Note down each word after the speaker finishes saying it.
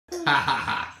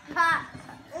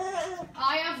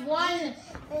I have won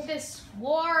this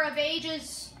war of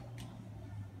ages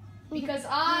because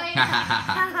I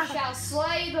shall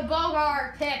slay the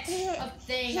Bogart pit of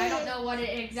thing. I don't know what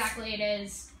exactly it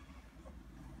is,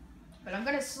 but I'm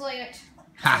gonna slay it.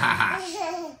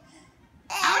 Ouchie!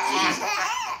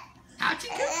 Ouchie!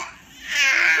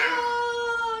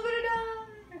 Oh, I'm gonna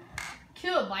die.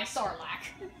 Killed by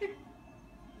Sarlacc.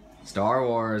 Star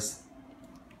Wars.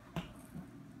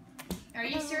 Are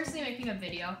you seriously making a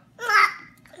video?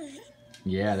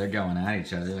 Yeah, they're going at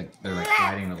each other. They're like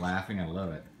fighting and laughing. I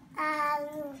love it.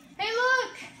 Hey,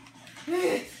 look!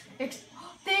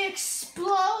 They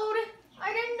explode!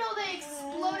 I didn't know they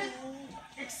exploded.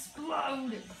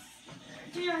 Explode!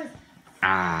 Yes.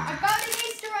 Ah. I found an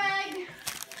Easter egg!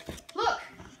 Look!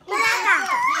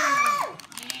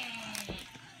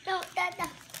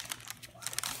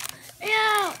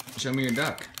 Show me your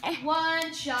duck.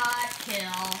 One shot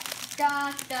kill.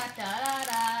 Da da da da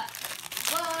da.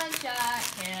 One shot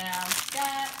kill. Da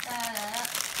da da da.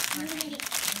 You gonna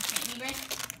faint me, Brent?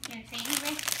 You gonna faint me,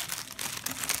 Brent?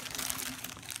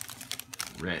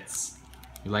 Ritz.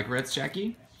 You like Ritz,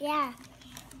 Jackie? Yeah.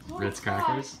 Ritz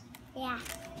crackers? Yeah.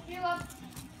 Heal up.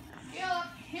 Heal up.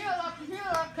 Heal up. Heal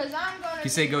up. Cause I'm gonna. You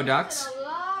say go Ducks? A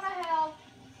lot of help.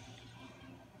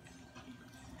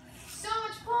 So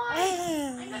much points.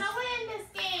 I'm gonna win this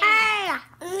game. I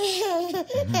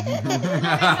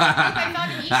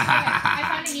found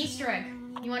an Easter egg.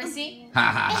 You want to see?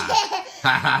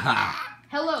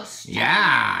 Hello, Star.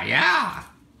 Yeah.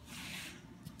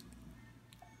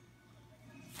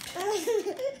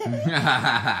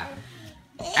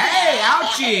 Hey,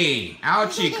 ouchie!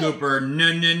 Ouchie, Cooper.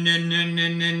 No.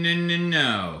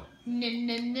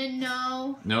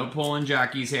 No. No pulling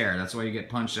Jackie's hair. That's why you get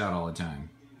punched out all the time.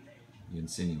 You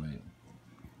insinuate.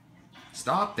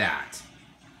 Stop that.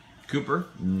 Cooper,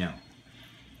 no.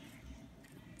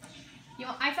 You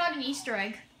know, I found an Easter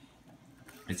egg.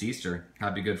 It's Easter.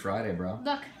 Happy Good Friday, bro.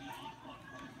 Look.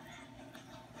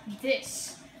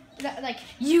 This. Like,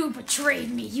 you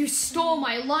betrayed me. You stole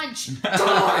my lunch.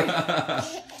 Die!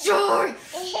 Die!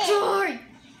 Die!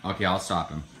 Okay, I'll stop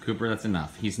him. Cooper, that's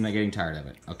enough. He's not getting tired of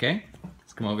it, okay?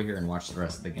 Let's come over here and watch the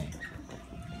rest of the game.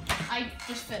 I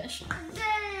just finished.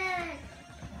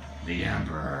 The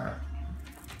Emperor.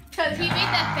 Because he made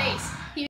that face.